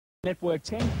Network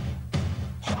 10.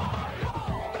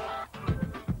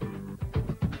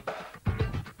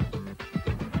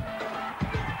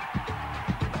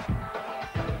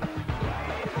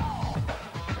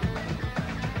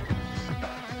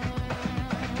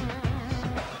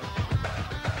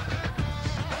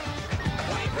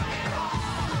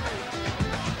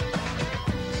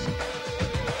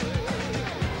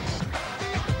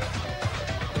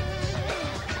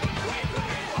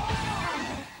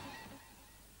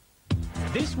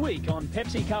 This week on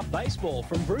Pepsi Cup Baseball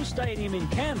from Bruce Stadium in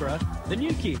Canberra, the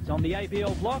new kids on the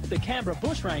ABL block, the Canberra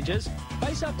Bushrangers,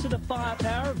 face up to the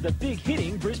firepower of the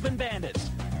big-hitting Brisbane Bandits.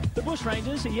 The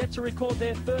Bushrangers are yet to record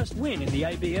their first win in the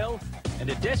ABL and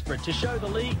are desperate to show the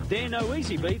league they're no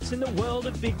easy beats in the world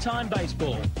of big-time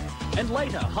baseball. And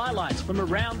later, highlights from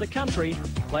around the country,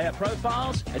 player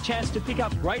profiles, a chance to pick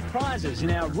up great prizes in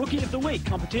our Rookie of the Week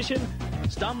competition,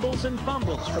 stumbles and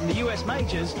fumbles from the US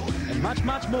majors, and much,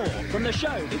 much more from the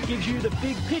show that gives you the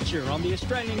big picture on the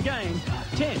Australian game,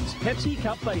 10's Pepsi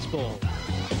Cup Baseball.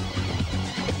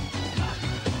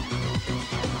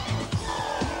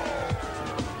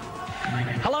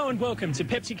 Hello and welcome to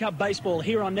Pepsi Cup Baseball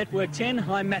here on Network 10.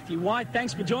 I'm Matthew White.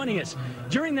 Thanks for joining us.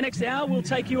 During the next hour, we'll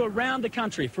take you around the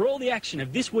country for all the action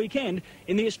of this weekend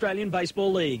in the Australian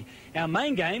Baseball League. Our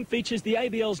main game features the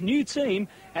ABL's new team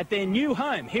at their new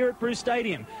home here at Bruce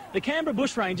Stadium. The Canberra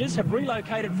Bushrangers have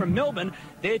relocated from Melbourne.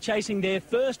 They're chasing their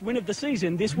first win of the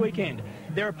season this weekend.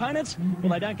 Their opponents,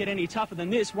 well, they don't get any tougher than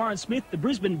this. Warren Smith, the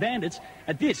Brisbane Bandits,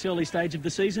 at this early stage of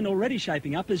the season already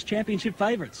shaping up as championship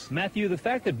favourites. Matthew, the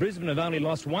fact that Brisbane have only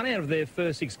lost 1 out of their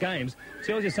first 6 games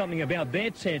tells you something about their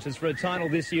chances for a title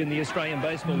this year in the Australian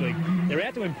Baseball League. They're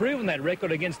out to improve on that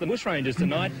record against the Bushrangers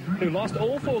tonight, who lost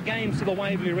all 4 games to the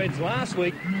Waverley Reds last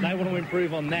week. They want to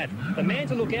improve on that. The man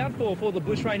to look out for the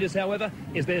Bushrangers, however,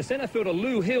 is their centre fielder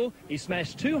Lou Hill. He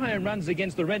smashed 2 home runs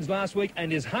against the Reds last week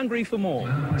and is hungry for more.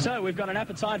 So we've got an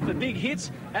appetite for big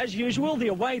hits. As usual, the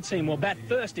away team will bat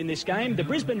first in this game. The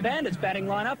Brisbane Bandits batting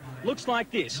lineup looks like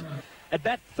this. At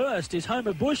bat first is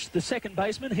Homer Bush, the second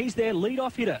baseman. He's their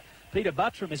lead-off hitter. Peter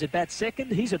Buttram is at bat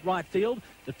second. He's at right field.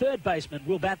 The third baseman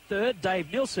will bat third, Dave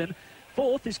Nilsson.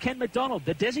 Fourth is Ken McDonald,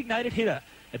 the designated hitter.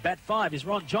 At bat 5 is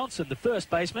Ron Johnson, the first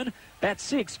baseman. Bat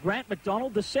 6, Grant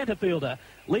McDonald, the centre fielder.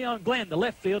 Leon Glenn, the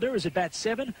left fielder, is at bat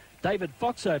 7. David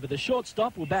Foxover, the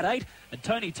shortstop, will bat 8. And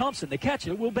Tony Thompson, the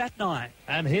catcher, will bat 9.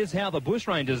 And here's how the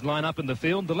Bushrangers line up in the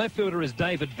field. The left fielder is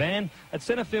David Van. At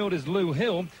centre field is Lou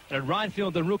Hill. And at right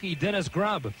field, the rookie Dennis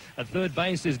Grubb. At third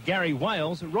base is Gary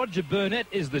Wales. Roger Burnett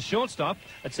is the shortstop.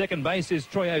 At second base is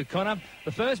Troy O'Connor.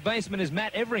 The first baseman is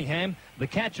Matt Everingham. The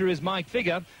catcher is Mike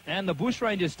Figger. And the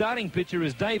Bushrangers starting pitcher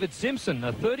is David Simpson,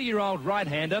 a 30-year-old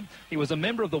right-hander. He was a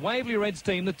member of the Waverley Reds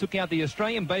team that took out the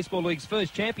Australian Baseball League's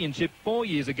first championship 4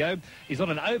 years ago. He's not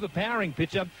an overpowering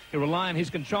pitcher. He'll rely on his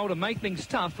control to make things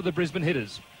tough for the Brisbane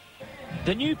hitters.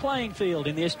 The new playing field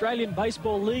in the Australian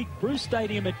Baseball League, Bruce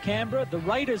Stadium at Canberra. The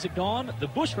Raiders are gone, the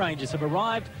Bushrangers have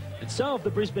arrived, and so have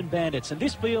the Brisbane Bandits. And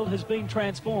this field has been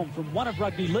transformed from one of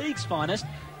rugby league's finest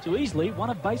to easily one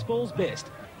of baseball's best.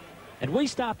 And we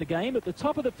start the game at the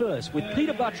top of the first with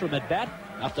Peter Buttram at bat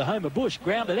after Homer Bush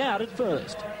grounded out at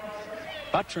first.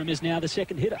 Buttram is now the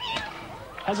second hitter.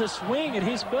 Has a swing at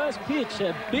his first pitch,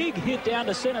 a big hit down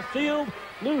to centre field.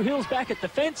 Lou Hill's back at the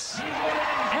fence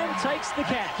and takes the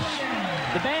catch.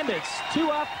 The Bandits 2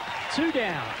 up, 2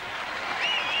 down.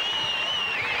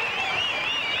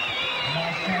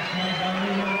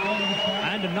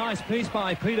 And a nice piece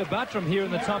by Peter Buttram here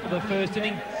in the top of the first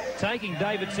inning, taking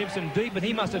David Simpson deep, and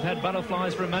he must have had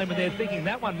butterflies for a moment there, thinking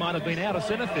that one might have been out of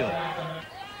centre field.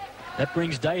 That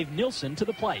brings Dave Nilsson to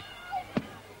the plate.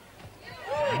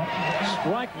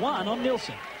 Strike 1 on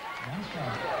Nilsson.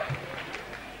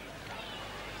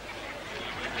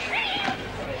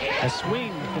 A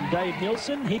swing from Dave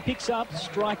Nilsson. He picks up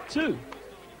strike 2.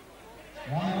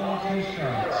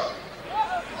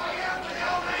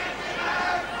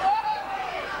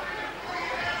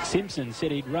 Simpson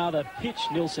said he'd rather pitch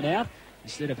Nilsson out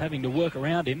instead of having to work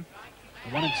around him.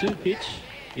 The 1 and 2 pitch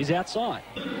is outside.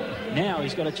 Now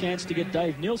he's got a chance to get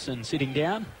Dave Nilsson sitting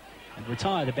down and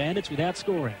retire the Bandits without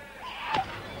scoring.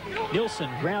 Nilsson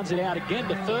grounds it out again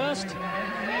to first.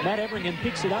 Matt Everingham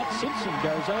picks it up. Simpson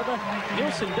goes over.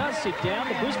 Nilsson does sit down.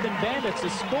 The Brisbane Bandits are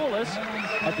scoreless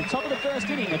at the top of the first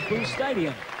inning at Bruce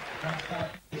Stadium.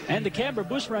 And the Canberra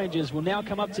Bushrangers will now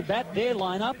come up to bat their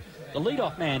lineup. The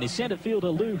leadoff man is centre fielder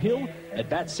Lou Hill. At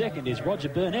bat second is Roger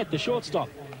Burnett, the shortstop.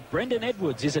 Brendan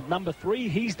Edwards is at number 3.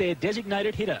 He's their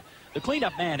designated hitter. The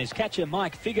clean-up man is catcher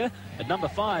Mike Figger. At number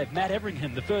 5, Matt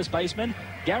Everingham, the first baseman.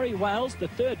 Gary Wales, the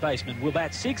third baseman, will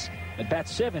bat 6. At bat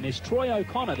 7 is Troy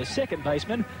O'Connor, the second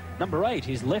baseman. Number 8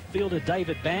 is left fielder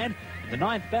David Bann. The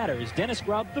 9th batter is Dennis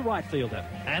Grubb, the right fielder.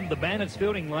 And the Bandits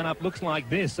fielding lineup looks like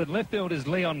this. At left field is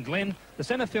Leon Glenn. The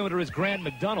centre fielder is Grant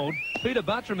McDonald. Peter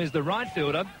Buttram is the right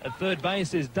fielder. At third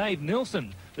base is Dave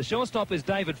Nilsson. The shortstop is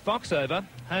David Foxover.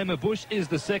 Homer Bush is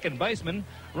the second baseman.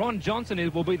 Ron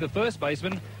Johnson will be the first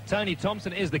baseman. Tony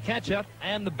Thompson is the catcher.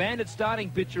 And the Bandits starting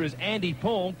pitcher is Andy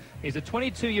Paul. He's a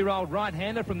 22-year-old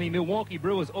right-hander from the Milwaukee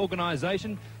Brewers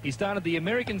organisation. He started the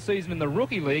American season in the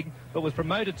Rookie League, but was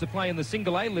promoted to play in the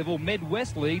Single A level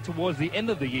Midwest League towards the end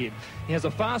of the year. He has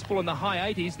a fastball in the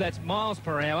high 80s, that's miles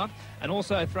per hour, and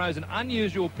also throws an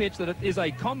unusual pitch that is a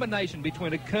combination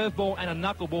between a curveball and a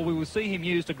knuckleball. We will see him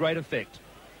use to great effect.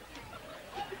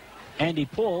 Andy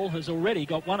Paul has already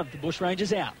got one of the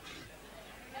Bushrangers out.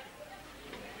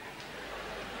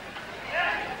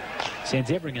 Sends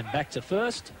Everingham back to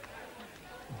first.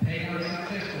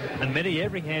 And Matty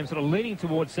Everingham sort of leaning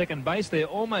towards second base. They're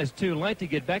almost too late to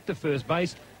get back to first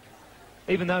base,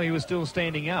 even though he was still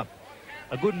standing up.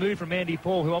 A good move from Andy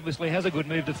Paul, who obviously has a good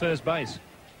move to first base.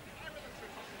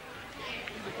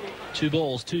 2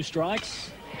 balls, 2 strikes.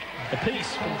 The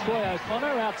piece from Troy O'Connor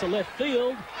out to left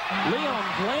field. Leon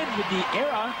Glenn with the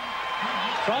error.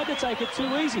 Tried to take it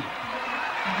too easy.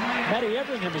 Matty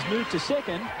Everingham has moved to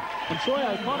second, and Troy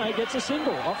O'Connor gets a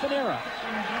single off an error.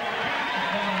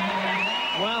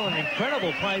 Well, an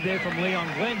incredible play there from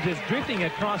Leon Glenn, just drifting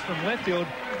across from left field.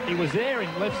 He was there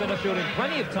in left centre field in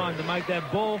plenty of time to make that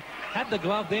ball. Had the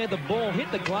glove there, the ball hit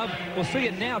the glove. We'll see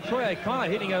it now. Troy O'Connor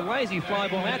hitting a lazy fly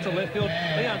ball out to left field.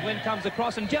 Leon Glenn comes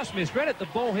across and just misread it. The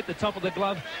ball hit the top of the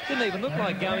glove. Didn't even look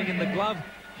like going in the glove.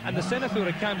 And the centre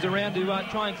fielder comes around to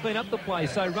try and clean up the play.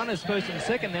 So runners first and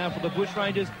second now for the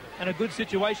Bushrangers, and a good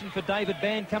situation for David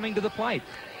Bann coming to the plate.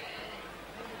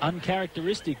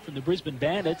 Uncharacteristic from the Brisbane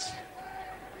Bandits.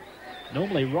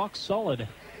 Normally rock solid,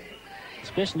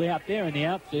 especially out there in the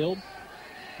outfield.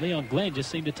 Leon Glenn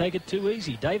just seemed to take it too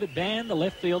easy. David Bann, the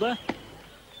left fielder,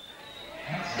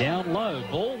 down low,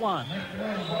 ball 1.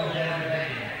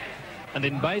 And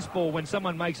in baseball, when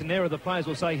someone makes an error, the players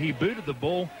will say he booted the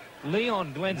ball.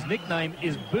 Leon Glenn's nickname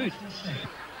is Boot.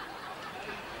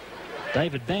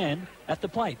 David Bann at the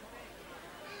plate.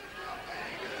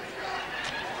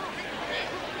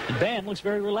 And Bann looks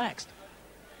very relaxed.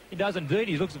 He does indeed.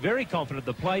 He looks very confident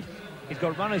at the plate. He's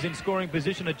got runners in scoring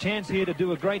position, a chance here to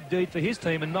do a great deed for his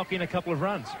team and knock in a couple of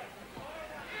runs.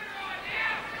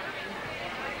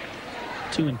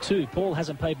 2-2. Paul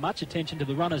hasn't paid much attention to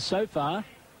the runners so far.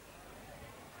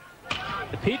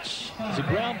 The pitch is a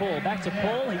ground ball back to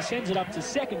Paul. He sends it up to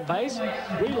second base.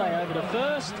 Relay over to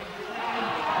first.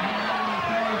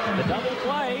 The double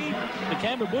play. The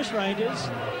Canberra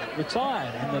Bushrangers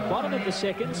retired in the bottom of the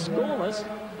second, scoreless,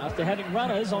 after having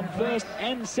runners on first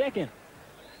and second.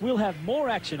 We'll have more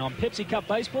action on Pepsi Cup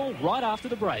baseball right after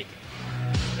the break.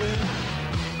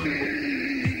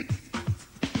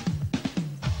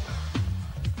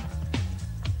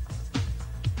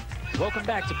 Welcome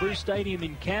back to Bruce Stadium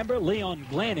in Canberra. Leon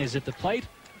Glenn is at the plate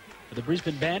for the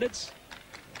Brisbane Bandits.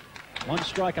 1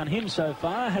 strike on him so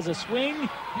far. Has a swing.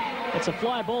 It's a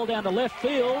fly ball down to left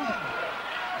field.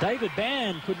 David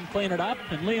Bann couldn't clean it up,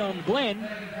 and Leon Glenn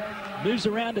moves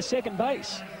around to second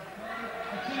base.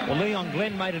 Well, Leon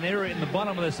Glenn made an error in the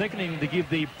bottom of the second inning to give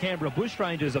the Canberra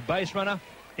Bushrangers a base runner.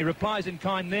 He replies in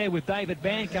kind there with David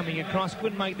Bann coming across.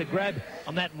 Couldn't make the grab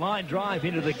on that line drive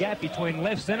into the gap between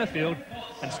left centre field,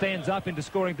 and stands up into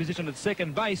scoring position at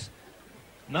second base.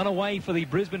 None away for the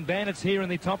Brisbane Bandits here in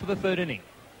the top of the third inning.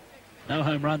 No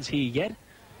home runs here yet.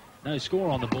 No score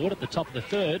on the board at the top of the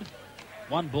third.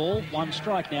 1 ball, 1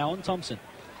 strike now on Thompson.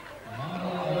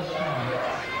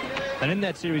 And in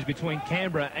that series between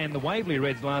Canberra and the Waverley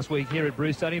Reds last week here at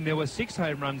Bruce Stadium, there were 6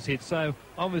 home runs hit. So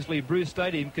obviously Bruce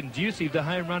Stadium conducive to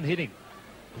home run hitting.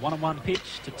 1-1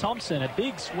 pitch to Thompson. A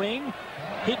big swing.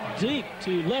 Hit deep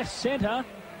to left centre.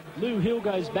 Lou Hill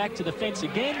goes back to the fence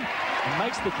again and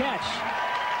makes the catch.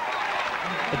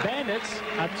 The Bandits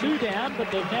are 2 down,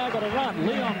 but they've now got a run.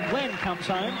 Leon Glenn comes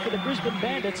home for the Brisbane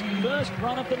Bandits' first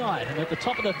run of the night. And at the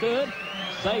top of the third,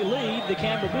 they lead the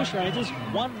Canberra Bushrangers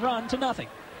 1-0.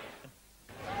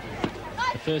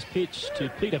 The first pitch to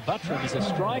Peter Buttram is a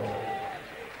strike.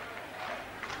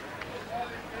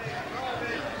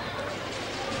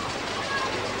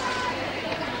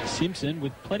 Simpson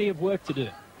with plenty of work to do.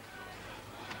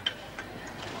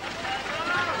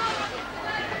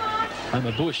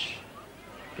 Homer Bush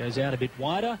goes out a bit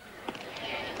wider.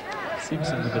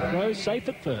 Simpson with the throw, safe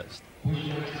at first. The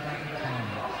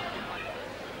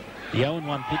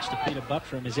 0-1 pitch to Peter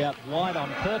Buttram is out wide on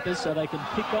purpose so they can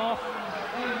pick off.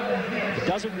 It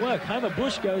doesn't work. Homer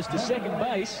Bush goes to second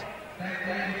base.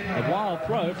 A wild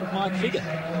throw from Mike Figure.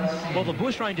 Well, the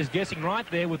Bushrangers guessing right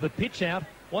there with the pitch out.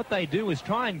 What they do is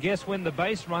try and guess when the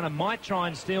base runner might try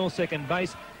and steal second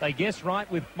base. They guess right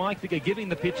with Mike Figure giving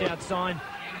the pitch out sign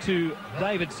to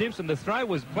David Simpson. The throw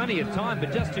was plenty of time,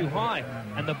 but just too high.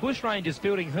 And the Bushrangers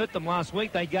fielding hurt them last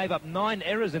week. They gave up 9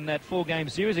 errors in that 4-game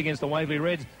series against the Waverley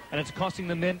Reds, and it's costing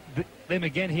them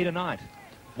again here tonight.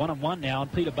 1-on-1 now on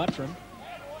Peter Buttram.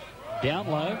 Down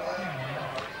low.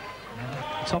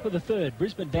 Top of the third.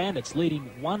 Brisbane Bandits leading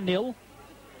 1-0.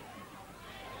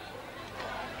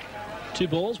 2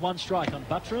 balls, 1 strike on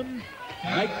Buttram.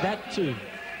 Make that 2.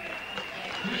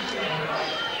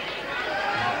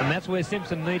 And that's where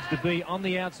Simpson needs to be, on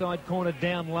the outside corner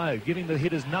down low, giving the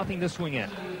hitters nothing to swing at.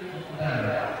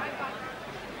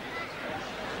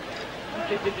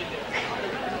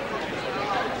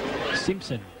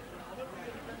 Simpson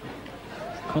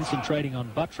concentrating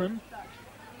on Buttram.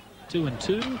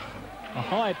 2-2. A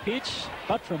high pitch.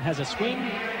 Buttram has a swing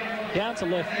down to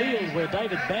left field where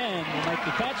David Bann will make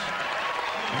the catch.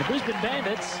 And the Brisbane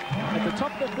Bandits at the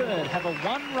top of the third have a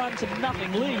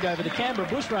 1-0 lead over the Canberra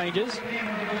Bushrangers.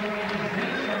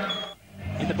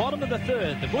 In the bottom of the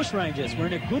third, the Bushrangers were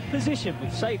in a good position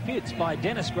with safe hits by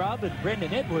Dennis Grubb and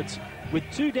Brendan Edwards. With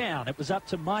 2 down, it was up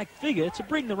to Mike Figure to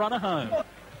bring the runner home.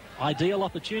 Ideal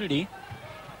opportunity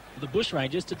for the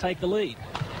Bushrangers to take the lead.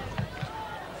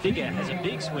 Figure has a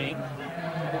big swing.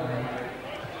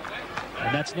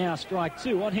 And that's now strike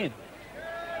 2 on him.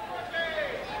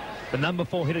 The number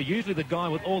 4 hitter, usually the guy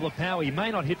with all the power. He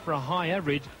may not hit for a high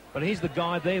average, but he's the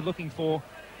guy they're looking for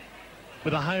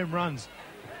with the home runs.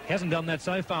 He hasn't done that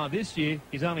so far this year.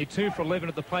 He's only 2 for 11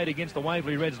 at the plate against the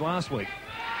Waverley Reds last week.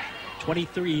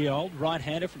 23-year-old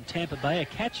right-hander from Tampa Bay, a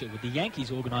catcher with the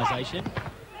Yankees organisation.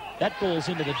 That ball's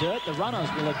into the dirt. The runners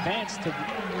will advance to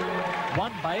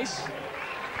 1 base.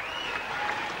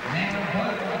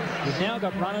 We've now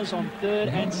got runners on third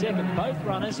and second, both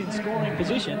runners in scoring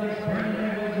position.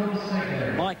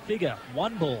 Mike Figure,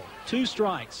 1 ball, 2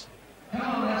 strikes.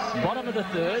 Bottom of the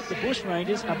third, the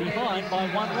Bushrangers are behind by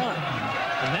 1 run.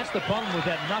 And that's the problem with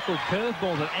that knuckled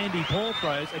curveball that Andy Paul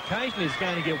throws. Occasionally it's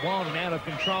going to get wild and out of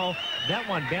control. That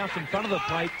one bounced in front of the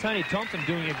plate. Tony Thompson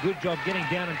doing a good job getting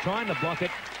down and trying to block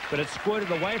it, but it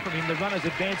squirted away from him. The runners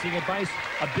advancing a base.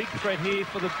 A big threat here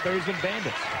for the Brisbane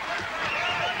Bandits.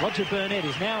 Roger Burnett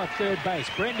is now at third base.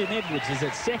 Brendan Edwards is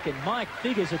at second. Mike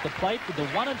Figure's at the plate with the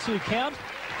 1-2 count.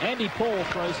 Andy Paul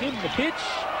throws him the pitch.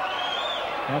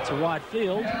 Out to right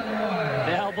field.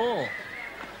 Foul ball.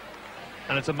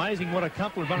 And it's amazing what a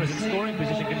couple of runners in scoring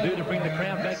position can do to bring the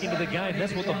crowd back into the game.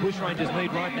 That's what the Bushrangers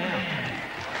need right now.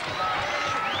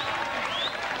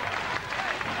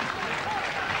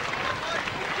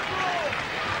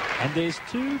 And there's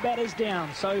 2 batters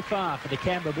down so far for the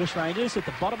Canberra Bushrangers at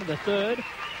the bottom of the third.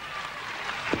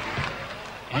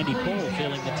 Andy Paul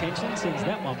feeling the tension, sends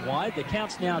that one wide. The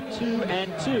count's now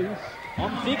 2-2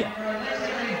 on Figure.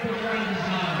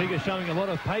 Figure showing a lot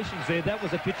of patience there. That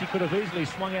was a pitch he could have easily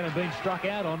swung out and been struck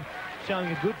out on. Showing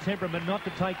a good temperament not to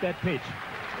take that pitch.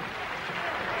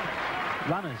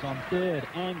 Runners on third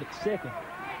and second.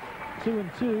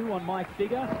 2-2 on Mike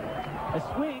Figure.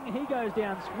 A swing, he goes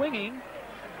down swinging.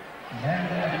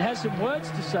 And has some words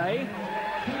to say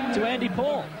to Andy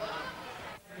Paul.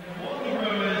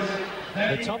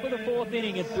 The top of the 4th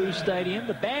inning at Bruce Stadium.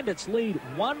 The Bandits lead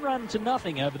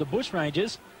 1-0 over the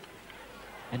Bushrangers.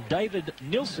 And David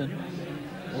Nilsson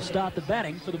will start the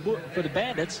batting for the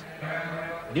Bandits.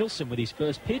 Nilsson with his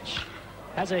first pitch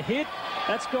has a hit.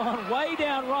 That's gone way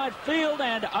down right field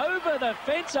and over the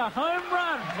fence. A home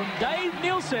run from Dave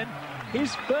Nilsson.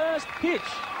 His first pitch.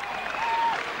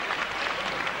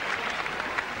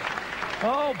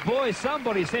 Oh, boy,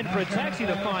 somebody sent for a taxi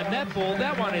to find that ball.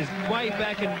 That one is way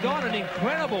back and gone. An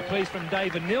incredible piece from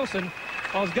David Nilsson.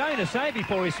 I was going to say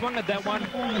before he swung at that one,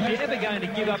 if you're ever going to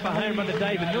give up a home run to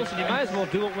David Nilsson, you may as well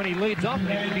do it when he leads off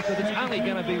because it's only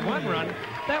going to be 1 run.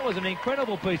 That was an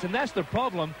incredible piece, and that's the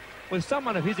problem with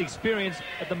someone of his experience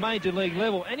at the major league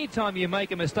level. Anytime you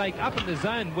make a mistake up in the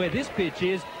zone where this pitch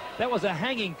is, that was a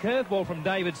hanging curveball from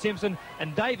David Simpson,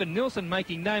 and David Nilsson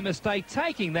making no mistake,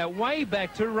 taking that way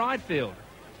back to right field.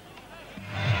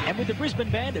 And with the Brisbane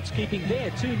Bandits keeping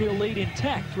their 2-0 lead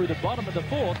intact through the bottom of the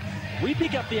 4th, we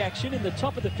pick up the action in the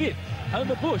top of the 5th.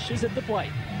 Homer Bush is at the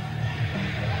plate.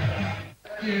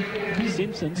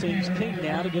 Simpson seems keen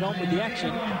now to get on with the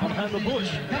action on Homer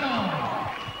Bush.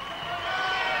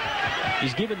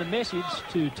 He's given the message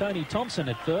to Tony Thompson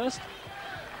at first.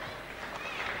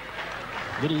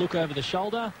 Little look over the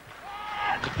shoulder.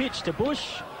 The pitch to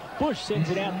Bush. Bush sends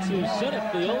it out to centre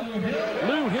field.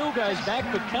 Lou Hill goes back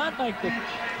but can't make the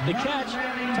catch.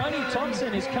 Tony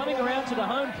Thompson is coming around to the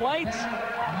home plate.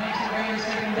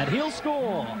 And he'll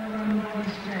score.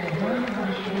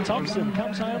 Thompson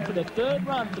comes home for the third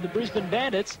run for the Brisbane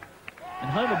Bandits. And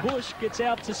Homer Bush gets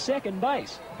out to second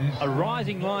base. A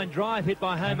rising line drive hit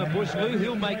by Homer Bush. Lou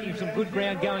Hill making some good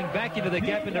ground going back into the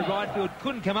gap into right field.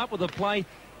 Couldn't come up with a play.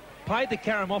 Played the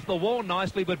carom off the wall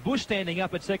nicely, but Bush standing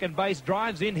up at second base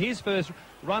drives in his first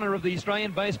runner of the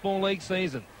Australian Baseball League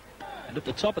season. And at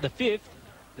the top of the fifth,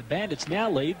 the Bandits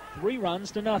now lead 3 runs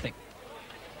to nothing.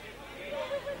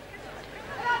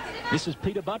 This is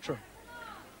Peter Buttram.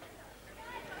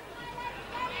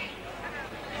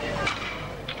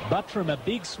 Buttram, a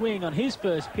big swing on his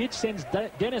first pitch, sends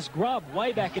Dennis Grubb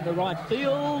way back into right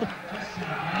field.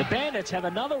 The Bandits have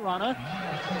another runner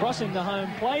crossing the home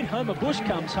plate. Homer Bush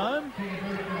comes home.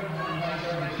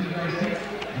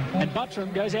 And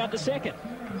Buttram goes out to second.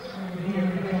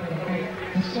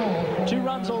 2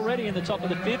 runs already in the top of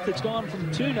the fifth. It's gone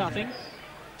from 2-0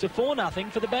 to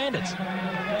 4-0 for the Bandits.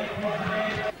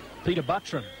 Peter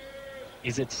Buttram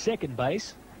is at second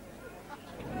base.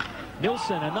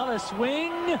 Nilsson, another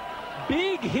swing,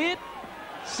 big hit,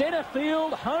 centre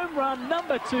field, home run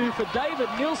number 2 for David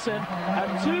Nilsson,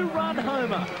 a 2-run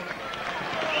homer.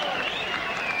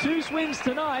 2 swings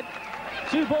tonight,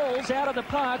 2 balls out of the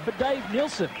park for Dave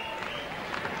Nilsson.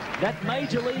 That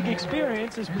major league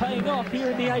experience is paying off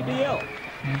here in the ABL.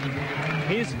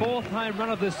 His 4th home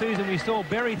run of the season. We saw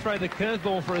Berry throw the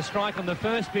curveball for a strike on the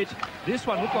first pitch. This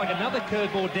one looked like another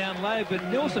curveball down low, but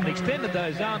Nilsson extended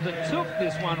those arms and took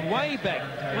this one way back,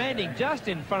 landing just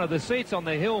in front of the seats on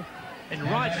the hill in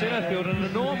right centre field. An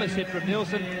enormous hit from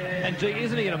Nilsson, and gee,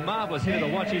 isn't he a marvellous hitter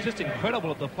to watch? He's just incredible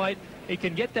at the plate. He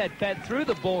can get that bat through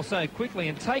the ball so quickly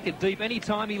and take it deep any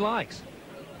time he likes.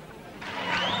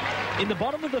 In the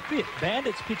bottom of the fifth,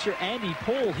 Bandits pitcher Andy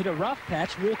Paul hit a rough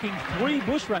patch, walking 3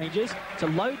 Bushrangers to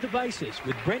load the bases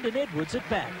with Brendan Edwards at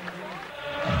bat.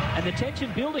 And the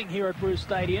tension building here at Bruce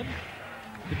Stadium.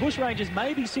 The Bushrangers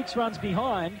may be 6 runs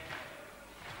behind.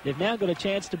 They've now got a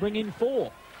chance to bring in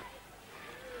 4.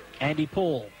 Andy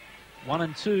Paul,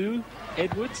 1-2.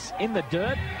 Edwards in the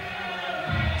dirt.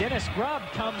 Dennis Grubb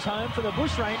comes home for the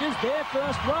Bushrangers, their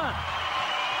first run.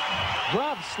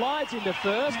 Grubb slides into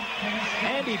first.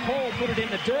 Andy Paul put it in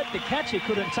the dirt. The catcher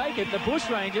couldn't take it. The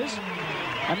Bushrangers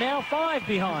are now 5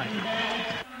 behind.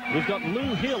 We've got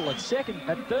Lou Hill at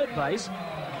third base.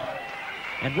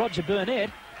 And Roger Burnett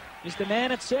is the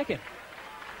man at second.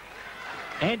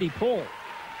 Andy Paul.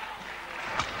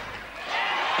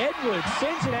 Edwards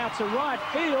sends it out to right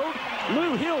field.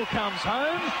 Lou Hill comes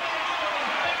home.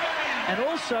 And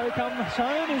also comes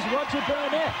home is Roger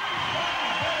Burnett.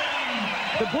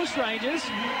 The Bushrangers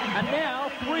are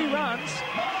now 3 runs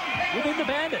within the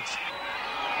Bandits.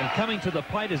 And coming to the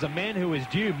plate is a man who is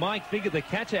due, Mike Figure, the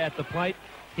catcher at the plate.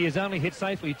 He has only hit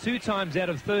safely 2 times out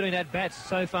of 13 at-bats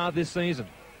so far this season.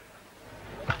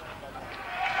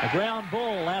 A ground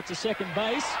ball out to second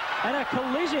base, and a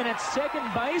collision at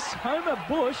second base. Homer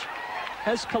Bush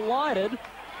has collided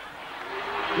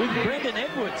with Brendan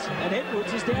Edwards, and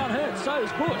Edwards is down hurt. So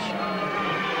is Bush.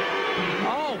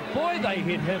 Oh, boy, they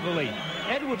hit heavily.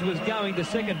 Edwards was going to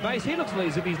second base. He looks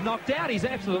as if he's knocked out. He's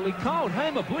absolutely cold.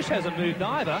 Homer Bush hasn't moved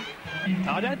either.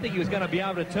 I don't think he was going to be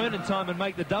able to turn in time and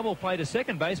make the double play to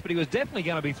second base, but he was definitely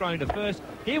going to be thrown to first.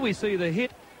 Here we see the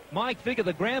hit. Mike Figure,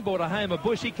 the ground ball to Homer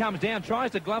Bush. He comes down,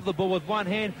 tries to glove the ball with one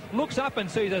hand, looks up and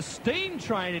sees a steam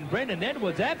train in Brendan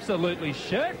Edwards absolutely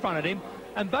shirt-fronted him,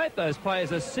 and both those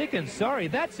players are sick and sorry.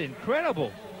 That's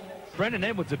incredible. Brendan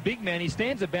Edwards, a big man. He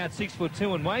stands about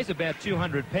 6'2" and weighs about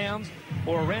 200 pounds,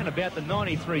 or around about the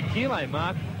 93 kilo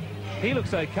mark. He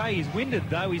looks okay. He's winded,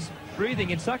 though. He's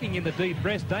breathing and sucking in the deep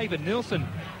breath. David Nilsson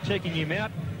checking him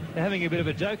out, having a bit of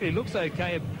a joke. He looks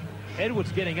okay.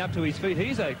 Edwards getting up to his feet.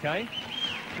 He's okay.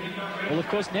 Well, of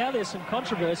course, now there's some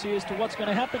controversy as to what's going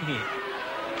to happen here.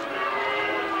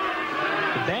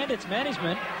 The Bandits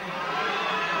management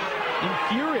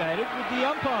infuriated with the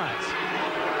umpires.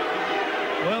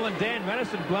 Well, and Dan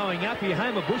Radisson blowing up here.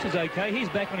 Homer Bush is okay. He's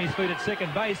back on his feet at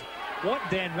second base. What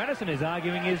Dan Radisson is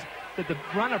arguing is that the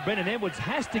runner, Brendan Edwards,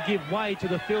 has to give way to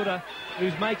the fielder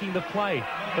who's making the play.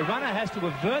 The runner has to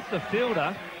avert the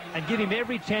fielder and give him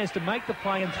every chance to make the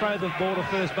play and throw the ball to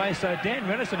first base. So Dan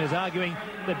Radisson is arguing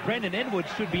that Brendan Edwards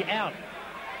should be out.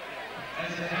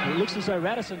 It looks as though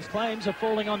Radisson's claims are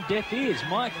falling on deaf ears.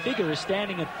 Mike Figure is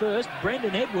standing at first.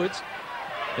 Brendan Edwards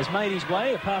has made his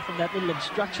way, apart from that little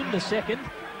obstruction, to second.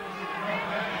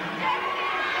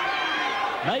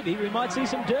 Maybe we might see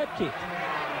some dirt kicked.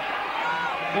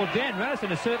 Well, Dan Radisson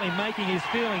is certainly making his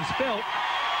feelings felt.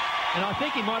 And I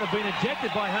think he might have been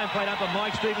ejected by home plate ump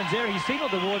Mike Stevens there. He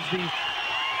signalled towards to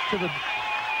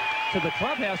the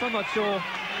clubhouse. I'm not sure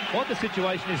what the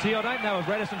situation is here. I don't know if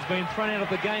Radisson's been thrown out of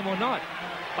the game or not.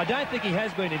 I don't think he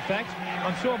has been, in fact.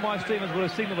 I'm sure Mike Stevens would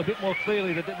have signalled a bit more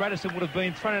clearly that Radisson would have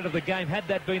been thrown out of the game had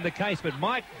that been the case. But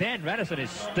Dan Radisson is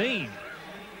steamed.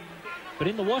 But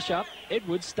in the wash-up,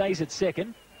 Edwards stays at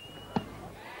second.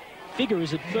 Figure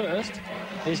is at first.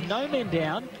 There's no men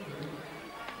down.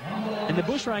 And the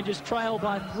Bushrangers trail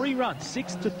by 3 runs,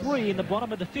 6-3 in the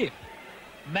bottom of the 5th.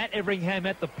 Matt Everingham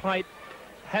at the plate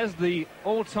has the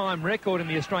all-time record in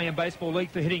the Australian Baseball League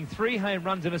for hitting 3 home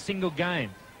runs in a single game.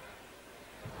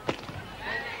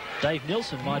 Dave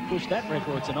Nilsson might push that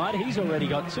record tonight. He's already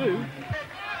got 2.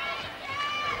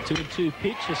 2-2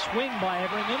 pitch, a swing by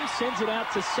Everingham, sends it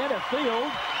out to centre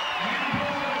field.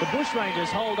 The Bushrangers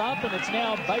hold up, and it's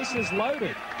now bases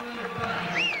loaded.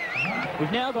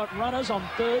 We've now got runners on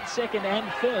 3rd, 2nd and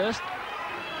 1st.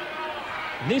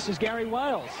 This is Gary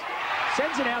Wales.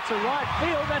 Sends it out to right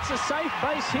field. That's a safe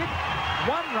base hit.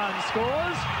 1 run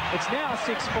scores. It's now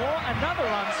 6-4. Another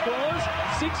run scores.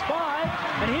 6-5.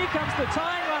 And here comes the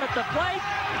tying run at the plate.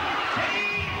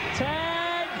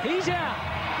 Tag. He's out.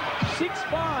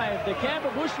 6-5. The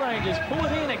Canberra Bushrangers pull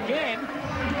it in again.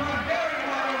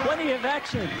 Plenty of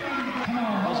action.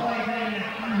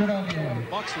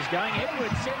 Box is going.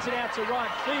 Edwards sends it out to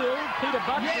right field. Peter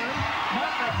Buttram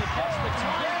might make the catch. The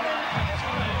tying run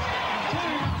comes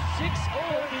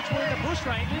 2-6-all between the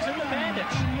Bushrangers and the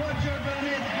Bandits.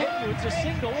 Edwards a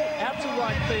single out to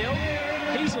right field.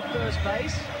 He's at first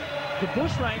base. The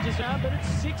Bushrangers are, but it's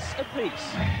 6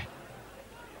 apiece.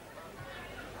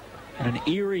 And an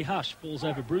eerie hush falls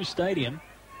over Bruce Stadium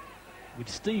with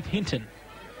Steve Hinton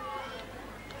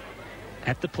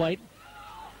at the plate.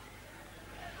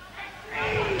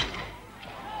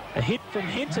 A hit from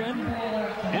Hinton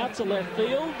out to left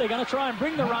field. They're going to try and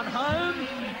bring the run home.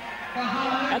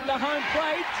 At the home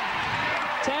plate,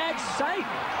 tag safe.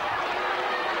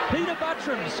 Peter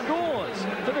Buttram scores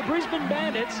for the Brisbane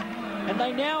Bandits, and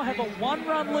they now have a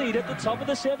 1-run lead at the top of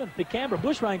the 7th. The Canberra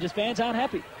Bushrangers fans aren't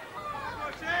happy.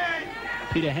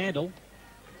 Peter Handel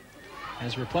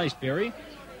has replaced Berry.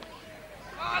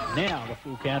 Now the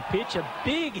full count pitch, a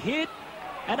big hit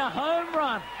and a home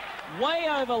run way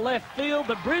over left field.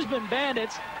 The Brisbane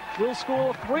Bandits will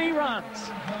score 3 runs.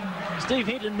 Steve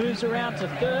Hinton moves around to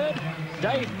 3rd.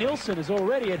 Dave Nilsson is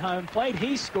already at home plate.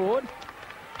 He scored.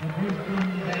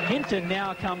 Hinton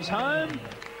now comes home.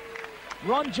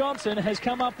 Ron Johnson has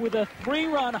come up with a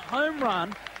 3-run home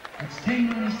run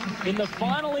in the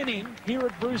final inning here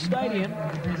at Bruce Stadium.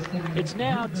 It's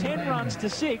now 10 runs to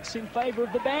 6 in favour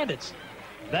of the Bandits.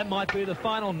 That might be the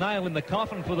final nail in the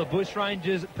coffin for the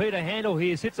Bushrangers. Peter Handel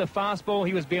here hits a fastball.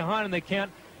 He was behind in the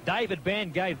count. David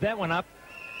Band gave that one up.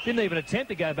 Didn't even attempt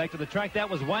to go back to the track. That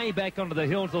was way back onto the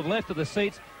hill to the left of the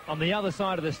seats on the other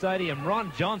side of the stadium.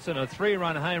 Ron Johnson, a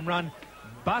 3-run home run.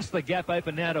 Bust the gap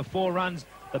open now to 4 runs.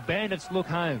 The Bandits look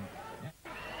home.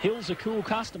 Hill's a cool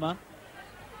customer.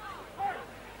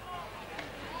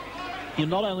 You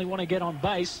not only want to get on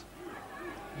base,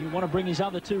 you want to bring his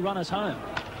other 2 runners home.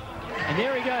 And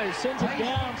there he goes, sends it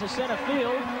down to centre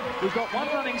field. We've got 1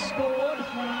 running scored.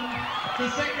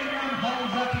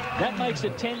 That makes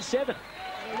it 10-7.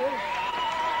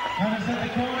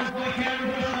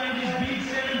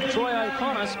 Troy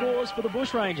O'Connor scores for the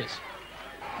Bushrangers.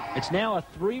 It's now a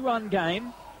 3-run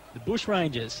game. The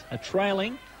Bushrangers are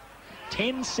trailing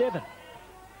 10-7.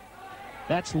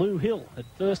 That's Lou Hill at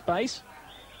first base.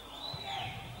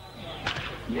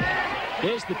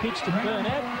 There's the pitch to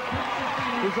Burnett.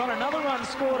 We've got another run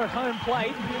scored at home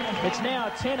plate. It's now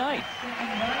 10-8.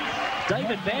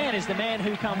 David Vann is the man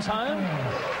who comes home.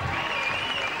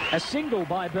 A single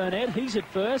by Burnett. He's at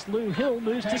first. Lou Hill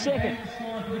moves to second.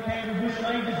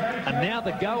 And now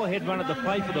the go-ahead run at the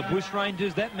plate for the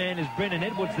Bushrangers. That man is Brendan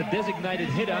Edwards, the designated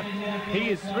hitter. He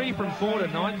is 3 from 4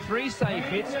 tonight. 3 safe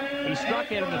hits. He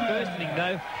struck out in the first inning,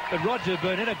 though. But Roger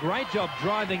Burnett, a great job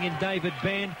driving in David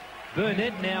Vann.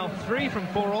 Burnett now 3 from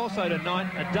 4 also tonight.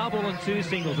 A double and 2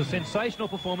 singles. A sensational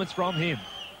performance from him.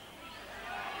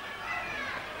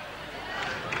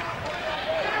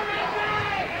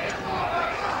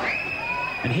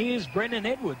 And here's Brendan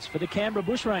Edwards for the Canberra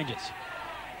Bushrangers.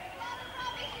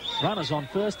 Runners on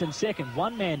 1st and 2nd.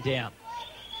 1 man down.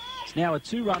 It's now a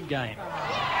 2-run game.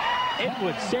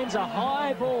 Edwards sends a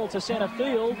high ball to centre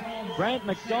field. Grant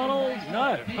McDonald,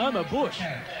 no, Homer Bush.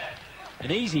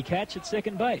 An easy catch at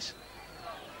second base.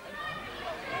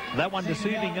 That one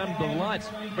deceiving under the lights.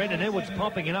 Brendan Edwards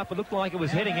popping it up. It looked like it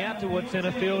was heading out towards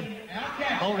centre field.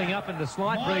 Holding up in the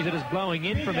slight breeze that is blowing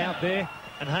in from out there.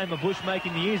 And Homer Bush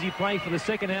making the easy play for the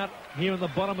second out here in the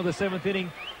bottom of the 7th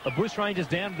inning. The Bushrangers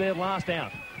down to their last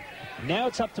out. Now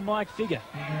it's up to Mike Figure.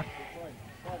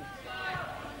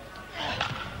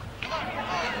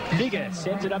 Figure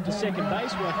sends it up to second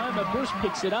base where Homer Bush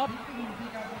picks it up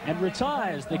and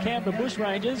retires the Canberra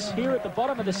Bushrangers here at the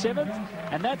bottom of the 7th,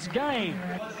 and that's game.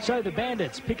 So the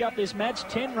Bandits pick up this match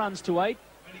 10 runs to 8.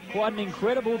 Quite an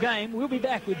incredible game. We'll be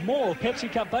back with more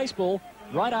Pepsi Cup baseball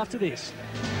right after this.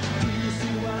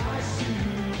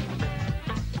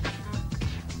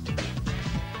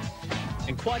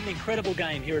 And quite an incredible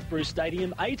game here at Bruce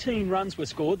Stadium. 18 runs were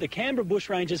scored. The Canberra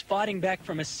Bushrangers fighting back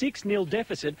from a 6-0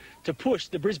 deficit to push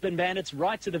the Brisbane Bandits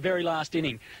right to the very last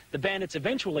inning. The Bandits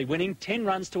eventually winning 10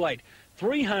 runs to 8.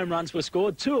 3 home runs were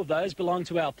scored. 2 of those belong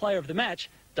to our player of the match,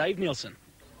 Dave Nielsen.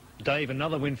 Dave,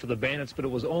 another win for the Bandits, but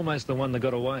it was almost the one that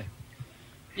got away.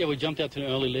 Yeah, we jumped out to an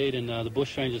early lead, and the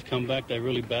Bushrangers come back. They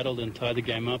really battled and tied the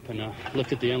game up, and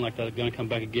looked at the end like they were going to come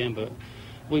back again, but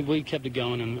we kept it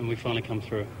going, and we finally come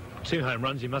through. 2 home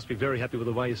runs. You must be very happy with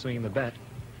the way you're swinging the bat.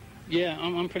 Yeah,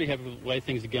 I'm pretty happy with the way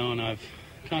things are going. I've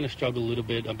kind of struggled a little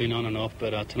bit. I've been on and off,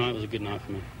 but tonight was a good night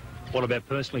for me. What about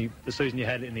personally the season you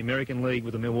had in the American League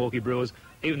with the Milwaukee Brewers?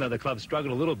 Even though the club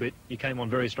struggled a little bit, you came on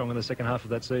very strong in the second half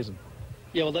of that season.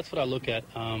 Yeah, well, that's what I look at.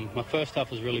 My first half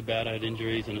was really bad. I had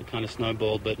injuries, and it kind of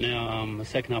snowballed. But now the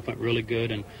second half went really good,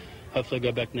 and hopefully I'll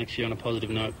go back next year on a positive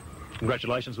note.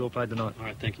 Congratulations. Well played tonight. All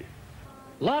right, thank you.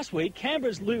 Last week,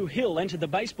 Canberra's Lou Hill entered the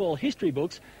baseball history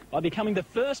books by becoming the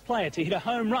first player to hit a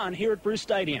home run here at Bruce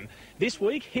Stadium. This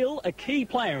week, Hill, a key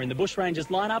player in the Bushrangers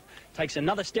lineup, takes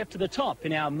another step to the top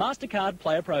in our MasterCard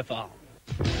player profile.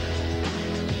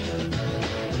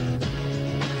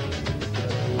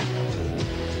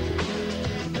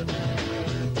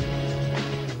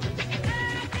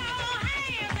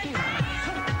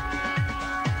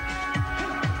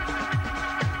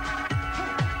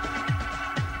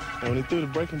 When he threw the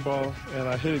breaking ball and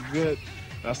I hit it good,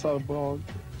 I saw the ball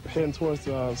heading towards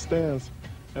the stands,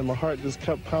 and my heart just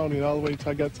kept pounding all the way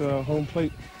till I got to home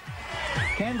plate.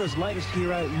 Canberra's latest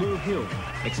hero, Lou Hill,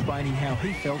 explaining how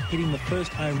he felt hitting the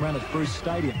first home run at Bruce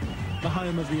Stadium, the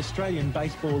home of the Australian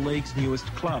Baseball League's newest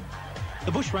club.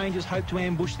 The Bushrangers hope to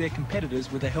ambush their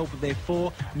competitors with the help of their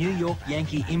 4 New York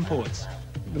Yankee imports.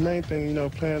 The main thing,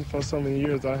 playing for so many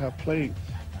years I have played,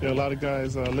 a lot of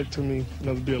guys look to me,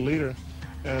 to be a leader.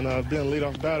 And being a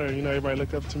leadoff batter, everybody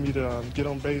looked up to me to get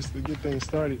on base, to get things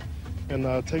started. And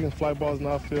taking fly balls in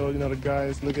the outfield, the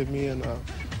guys look at me and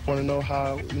want to know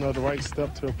how, the right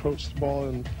step to approach the ball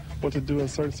and what to do in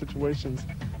certain situations.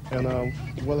 And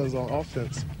as well as on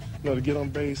offense, to get on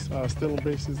base, stealing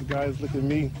bases, the guys look at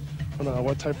me on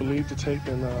what type of lead to take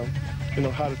and,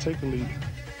 how to take the lead.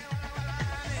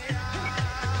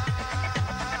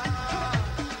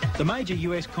 The major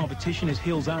US competition is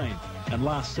Hill's aim. And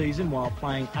last season, while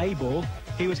playing A-ball,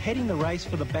 he was heading the race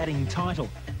for the batting title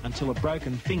until a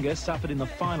broken finger suffered in the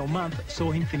final month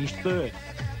saw him finish 3rd.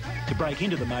 To break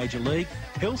into the major league,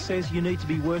 Hill says you need to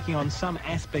be working on some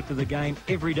aspect of the game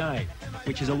every day,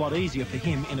 which is a lot easier for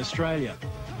him in Australia.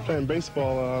 Playing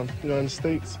baseball, in the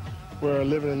States, we're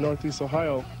living in Northeast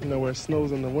Ohio, where it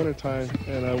snows in the wintertime,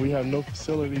 and we have no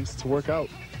facilities to work out.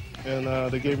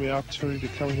 And they gave me the opportunity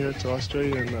to come here to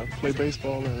Australia and play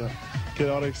baseball and get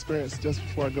all the experience just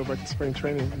before I go back to spring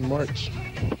training in March.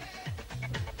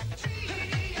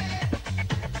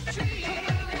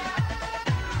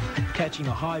 Catching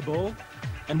a high ball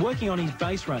and working on his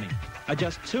base running are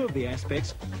just 2 of the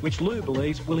aspects which Lou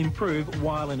believes will improve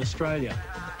while in Australia.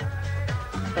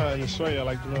 In Australia,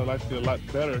 I'd like to do a lot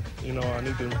better. I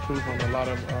need to improve on a lot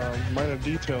of minor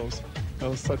details,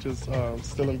 such as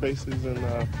stealing bases and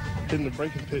hitting the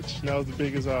breaking pitch. That was the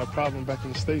biggest problem back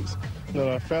in the States.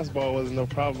 Fastball wasn't no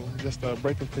problem, just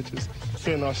breaking pitches.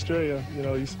 Here in Australia,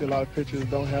 you see a lot of pitchers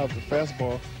don't have the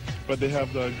fastball, but they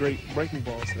have the great breaking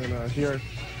balls. And here,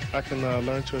 I can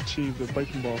learn to achieve the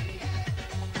breaking ball.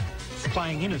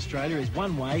 Playing in Australia is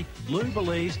one way Lou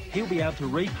believes he'll be able to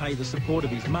repay the support of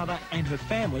his mother and her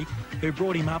family, who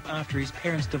brought him up after his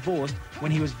parents divorced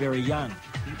when he was very young.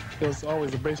 There's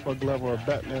always a baseball glove or a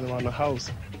bat laying around the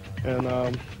house. And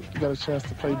got a chance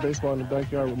to play baseball in the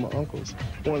backyard with my uncles.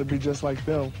 I wanted to be just like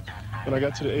them. When I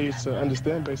got to the age to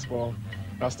understand baseball,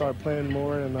 I started playing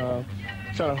more, and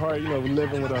kind of hard,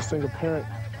 living with a single parent,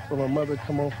 where my mother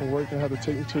come home from work and had to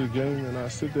take me to the game, and I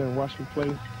sit there and watch me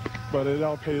play. But it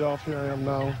all paid off. Here I am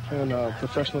now playing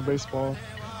professional baseball.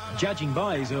 Judging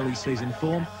by his early season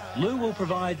form, Lou will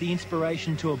provide the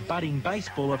inspiration to a budding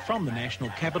baseballer from the national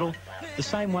capital, the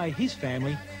same way his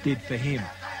family did for him.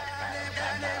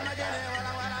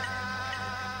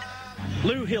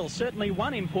 Lou Hill, certainly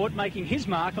one import making his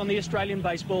mark on the Australian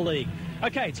Baseball League.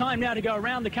 OK, time now to go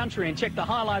around the country and check the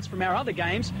highlights from our other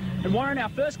games. And Warren, our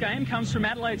first game comes from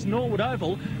Adelaide's Norwood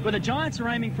Oval, where the Giants are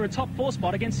aiming for a top 4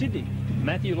 spot against Sydney.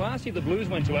 Matthew, last year the Blues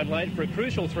went to Adelaide for a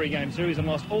crucial 3-game series and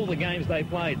lost all the games they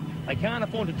played. They can't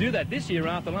afford to do that this year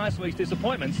after last week's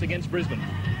disappointments against Brisbane.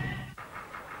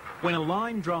 When a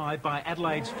line drive by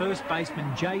Adelaide's first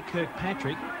baseman Jay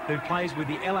Kirkpatrick, who plays with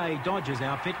the LA Dodgers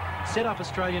outfit, set up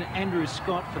Australian Andrew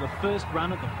Scott for the first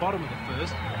run at the bottom of the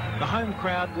first, the home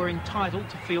crowd were entitled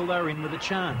to feel they were in with a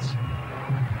chance.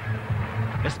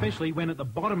 Especially when at the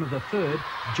bottom of the third,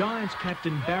 Giants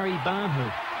captain Barry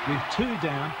Barnhood, with 2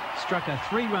 down, struck a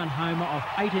 3-run homer off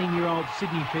 18-year-old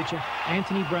Sydney pitcher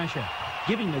Anthony Brasher,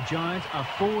 giving the Giants a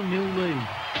 4-0 lead.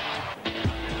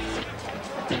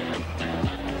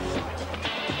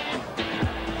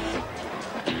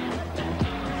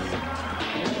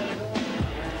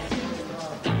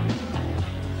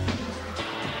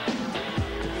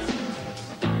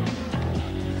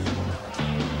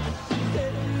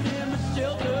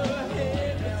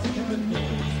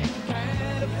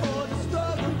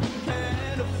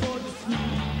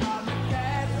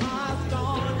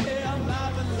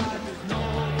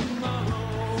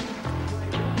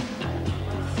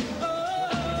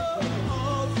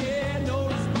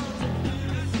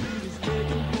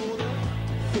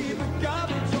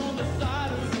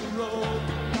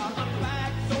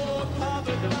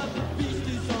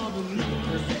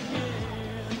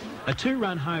 A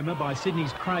 2-run homer by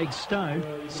Sydney's Craig Stone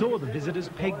saw the visitors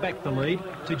peg back the lead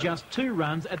to just 2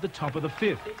 runs at the top of the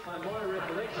 5th.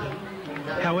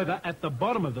 However, at the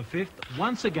bottom of the 5th,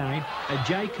 once again, a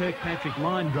Jay Kirkpatrick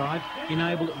line drive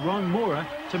enabled Ron Mora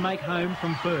to make home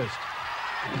from first.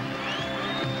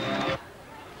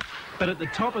 But at the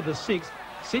top of the 6th,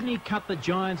 Sydney cut the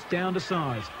Giants down to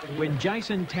size when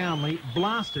Jason Townley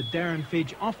blasted Darren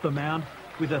Fidge off the mound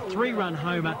with a 3-run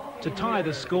homer to tie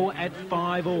the score at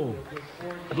 5-all.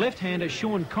 But left-hander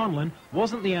Sean Conlon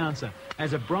wasn't the answer,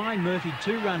 as a Brian Murphy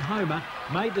 2-run homer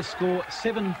made the score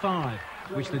 7-5,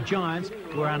 which the Giants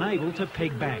were unable to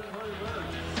peg back.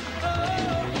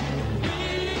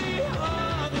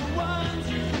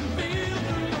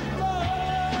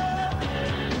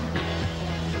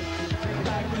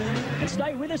 And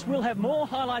stay with us, we'll have more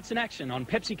highlights in action on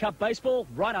Pepsi Cup Baseball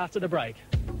right after the break.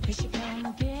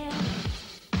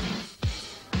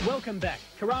 Welcome back.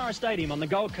 Carrara Stadium on the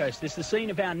Gold Coast is the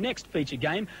scene of our next feature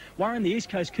game. Warren, the East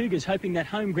Coast Cougars hoping that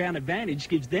home ground advantage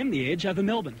gives them the edge over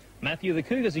Melbourne. Matthew, the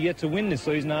Cougars are yet to win this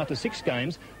season after 6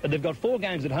 games, but they've got 4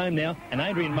 games at home now, and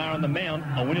Adrian Marr on the mound,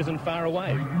 a win isn't far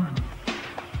away.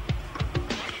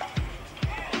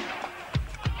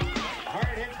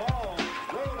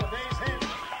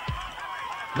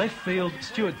 Left field,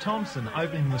 Stuart Thompson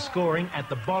opening the scoring at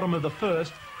the bottom of the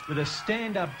first with a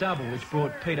stand-up double which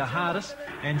brought Peter Hardis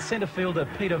and centre fielder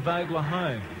Peter Vogler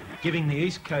home, giving the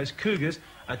East Coast Cougars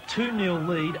a 2-0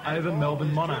 lead over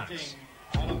Melbourne Monarchs.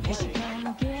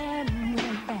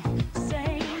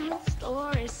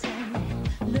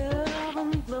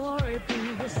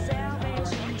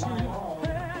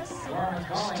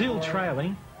 Still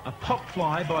trailing, a pop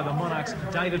fly by the Monarchs'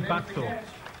 David Buckthorpe.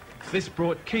 This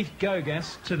brought Keith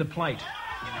Gogas to the plate.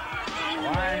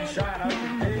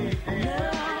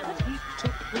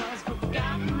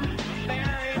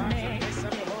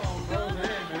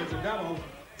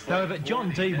 However,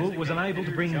 John Deeble was unable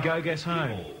to bring Gogas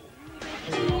home.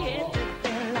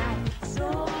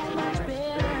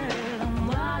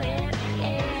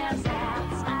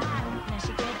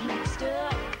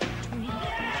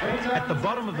 At the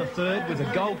bottom of the third, with the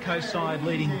Gold Coast side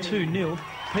leading 2-0,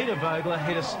 Peter Vogler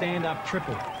hit a stand-up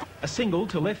triple. A single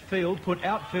to left field put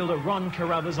outfielder Ron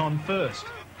Carruthers on first.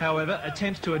 However,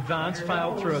 attempts to advance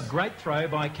failed through a great throw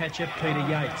by catcher Peter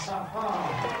Yates.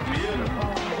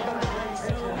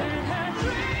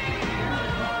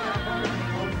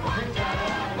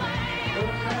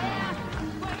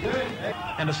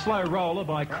 And a slow roller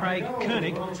by Craig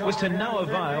Koenig was to no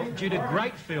avail due to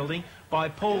great fielding by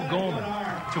Paul Gorman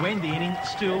to end the inning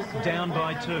still down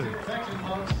by 2.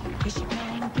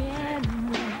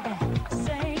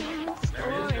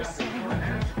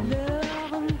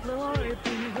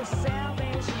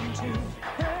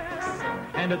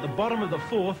 And at the bottom of the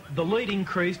 4th, the lead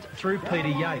increased through Peter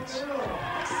Yates.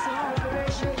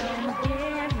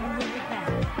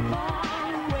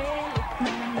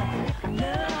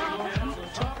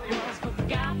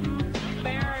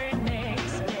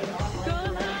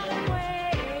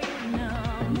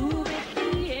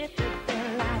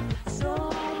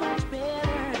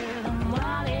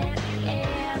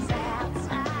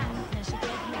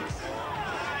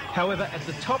 However, at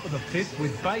the top of the fifth,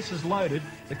 with bases loaded,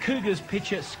 the Cougars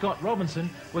pitcher Scott Robinson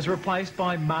was replaced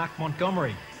by Mark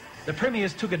Montgomery. The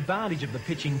Premiers took advantage of the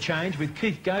pitching change, with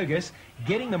Keith Gogas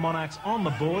getting the Monarchs on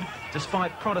the board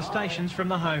despite protestations from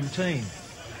the home team.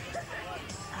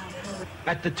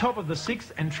 At the top of the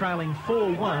sixth and trailing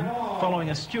 4-1,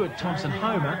 following a Stuart Thompson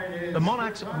homer, the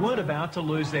Monarchs weren't about to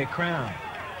lose their crown.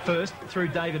 First, through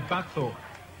David Buckthorpe.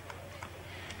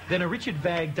 Then a Richard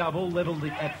Vagg double levelled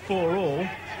it at 4-all,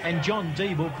 and John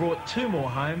Deeble brought two more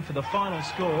home for the final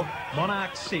score,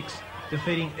 Monarchs 6,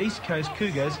 defeating East Coast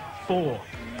Cougars 4.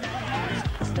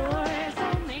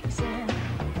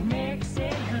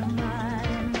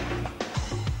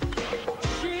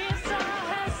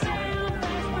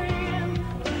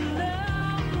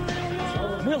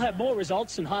 We'll have more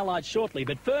results and highlights shortly,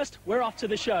 but first, we're off to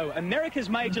the show, America's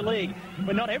Major League,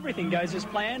 where not everything goes as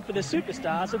planned for the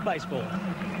superstars of baseball.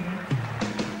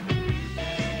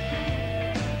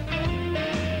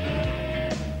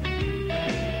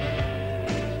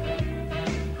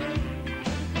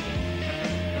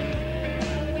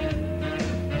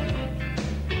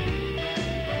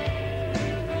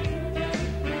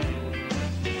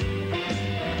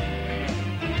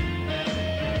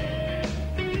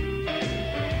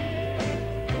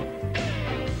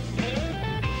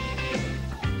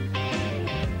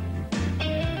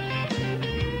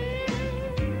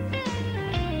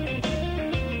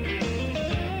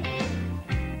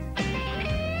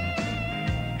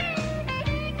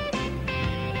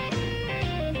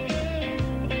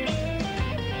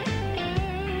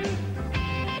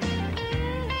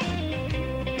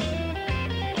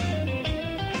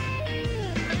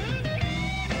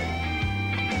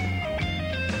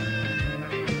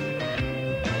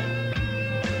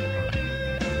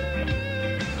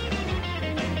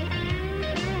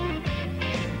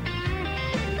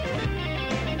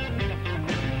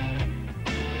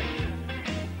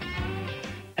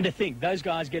 And to think those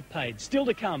guys get paid. Still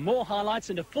to come, more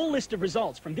highlights and a full list of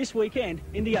results from this weekend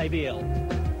in the ABL.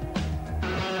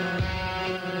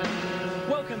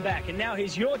 Welcome back, and now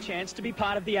here's your chance to be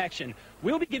part of the action.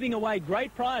 We'll be giving away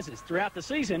great prizes throughout the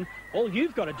season. All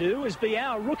you've got to do is be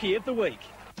our Rookie of the Week.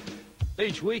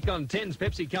 Each week on 10's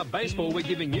Pepsi Cup Baseball, we're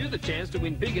giving you the chance to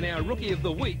win big in our Rookie of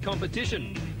the Week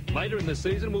competition. Later in the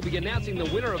season, we'll be announcing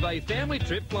the winner of a family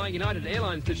trip flying United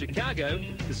Airlines to Chicago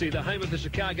to see the home of the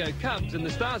Chicago Cubs and the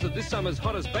stars of this summer's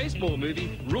hottest baseball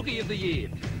movie, Rookie of the Year.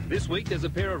 This week, there's a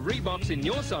pair of Reeboks in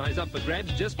your size up for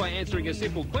grabs just by answering a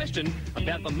simple question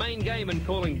about the main game and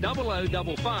calling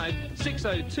 0055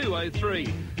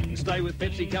 60203. Stay with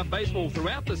Pepsi Cup Baseball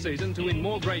throughout the season to win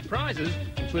more great prizes,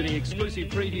 including exclusive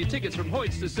preview tickets from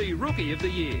Hoyts to see Rookie of the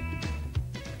Year.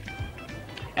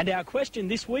 And our question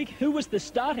this week, who was the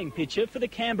starting pitcher for the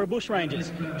Canberra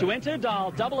Bushrangers? To enter,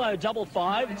 dial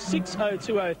 0055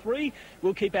 60203.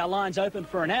 We'll keep our lines open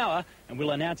for an hour and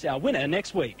we'll announce our winner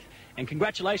next week. And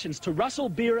congratulations to Russell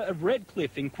Beera of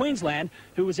Redcliffe in Queensland,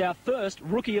 who was our first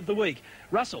Rookie of the Week.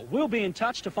 Russell, we'll be in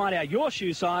touch to find out your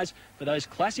shoe size for those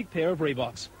classic pair of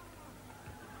Reeboks.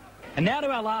 And now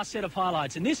to our last set of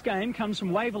highlights, and this game comes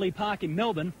from Waverley Park in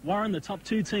Melbourne. Warren, the top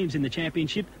two teams in the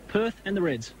championship, Perth and the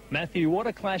Reds. Matthew, what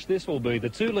a clash this will be. The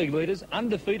two league leaders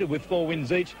undefeated with 4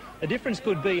 wins each. The difference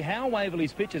could be how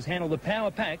Waverley's pitchers handle the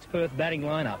power-packed Perth batting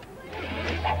lineup.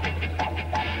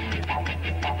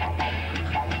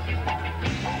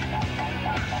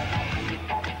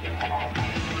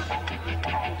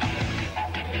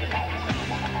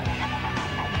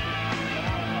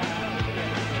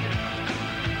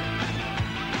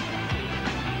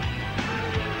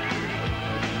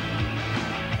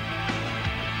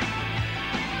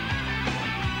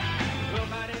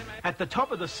 At the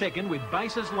top of the second, with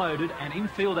bases loaded and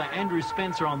infielder Andrew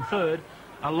Spencer on third,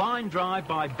 a line drive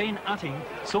by Ben Utting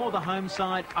saw the home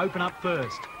side open up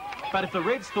first. But if the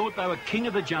Reds thought they were king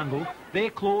of the jungle, their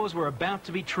claws were about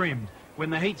to be trimmed when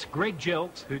the Heat's Greg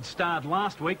Jelks, who'd starred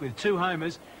last week with 2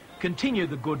 homers, continued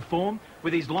the good form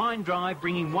with his line drive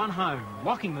bringing 1 home,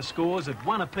 locking the scores at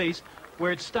 1 apiece,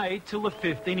 where it stayed till the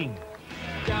 5th inning.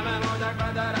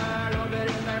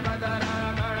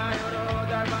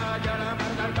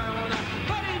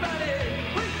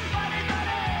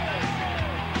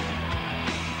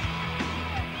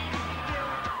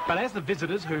 But as the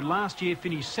visitors, who last year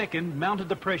finished second, mounted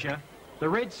the pressure, the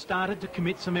Reds started to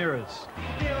commit some errors.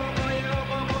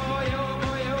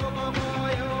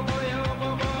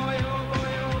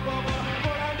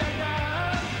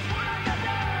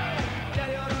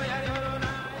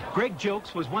 Greg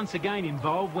Jelks was once again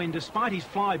involved when, despite his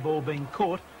fly ball being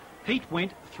caught, Heat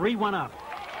went 3-1 up.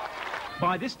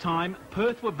 By this time,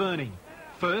 Perth were burning.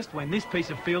 First, when this piece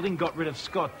of fielding got rid of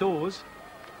Scott Dawes.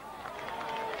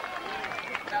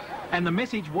 And the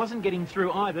message wasn't getting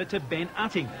through either to Ben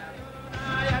Utting.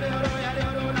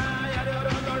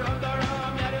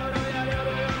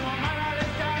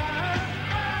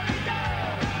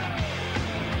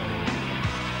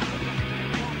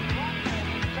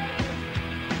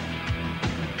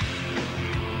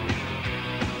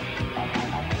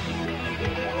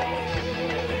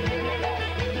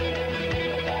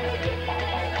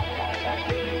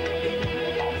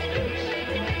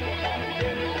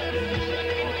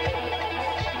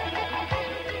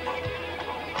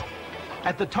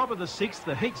 At the top of the sixth,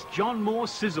 the Heat's John Moore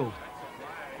sizzled,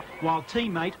 while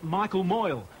teammate Michael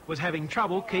Moyle was having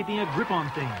trouble keeping a grip on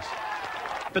things.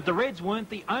 But the Reds weren't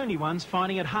the only ones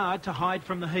finding it hard to hide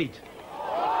from the heat.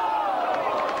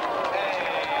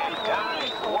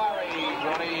 Don't worry,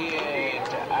 Johnny, it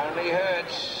only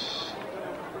hurts.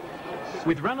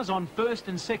 With runners on first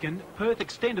and second, Perth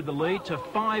extended the lead to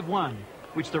 5-1,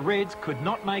 which the Reds could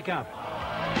not make up.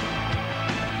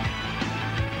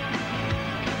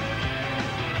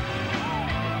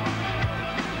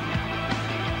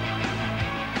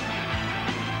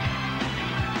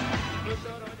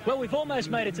 Well, we've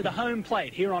almost made it to the home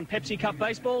plate here on Pepsi Cup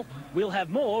Baseball. We'll have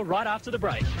more right after the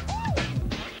break.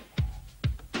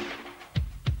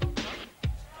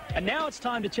 And now it's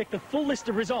time to check the full list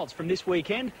of results from this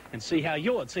weekend and see how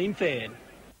your team fared.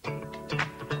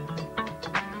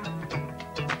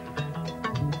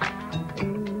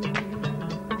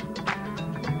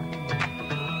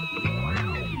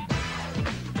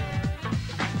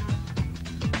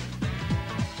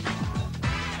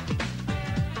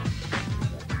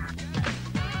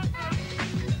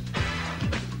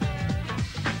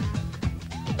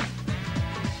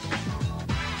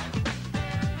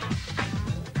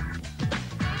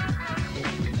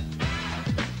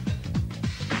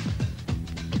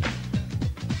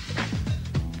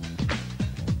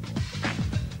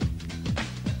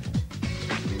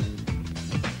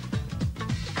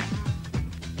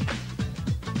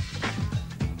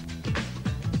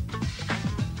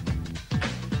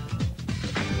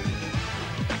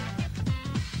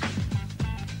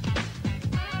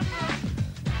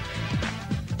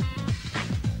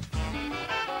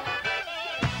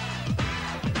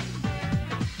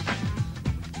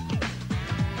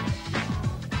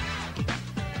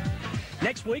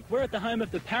 Next week, we're at the home of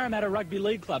the Parramatta Rugby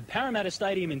League Club, Parramatta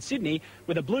Stadium in Sydney,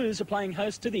 where the Blues are playing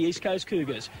host to the East Coast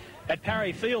Cougars. At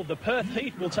Parry Field, the Perth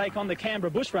Heat will take on the Canberra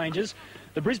Bushrangers.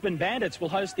 The Brisbane Bandits will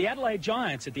host the Adelaide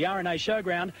Giants at the RNA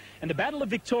Showground. And the Battle of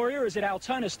Victoria is at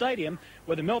Altona Stadium,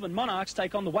 where the Melbourne Monarchs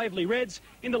take on the Waverley Reds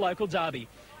in the local derby.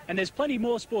 And there's plenty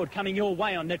more sport coming your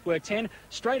way on Network 10.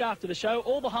 Straight after the show,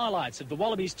 all the highlights of the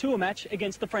Wallabies tour match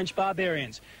against the French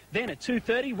Barbarians. Then at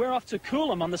 2:30, we're off to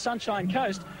Coolum on the Sunshine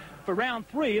Coast for round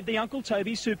 3 of the Uncle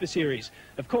Toby Super Series.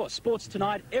 Of course, sports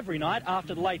tonight, every night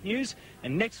after the late news.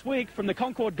 And next week from the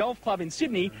Concord Golf Club in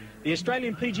Sydney, the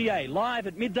Australian PGA live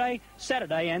at midday,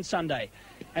 Saturday and Sunday.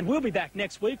 And we'll be back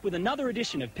next week with another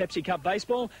edition of Pepsi Cup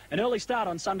Baseball, an early start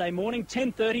on Sunday morning,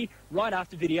 10:30, right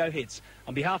after video hits.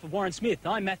 On behalf of Warren Smith,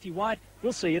 I'm Matthew White.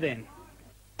 We'll see you then.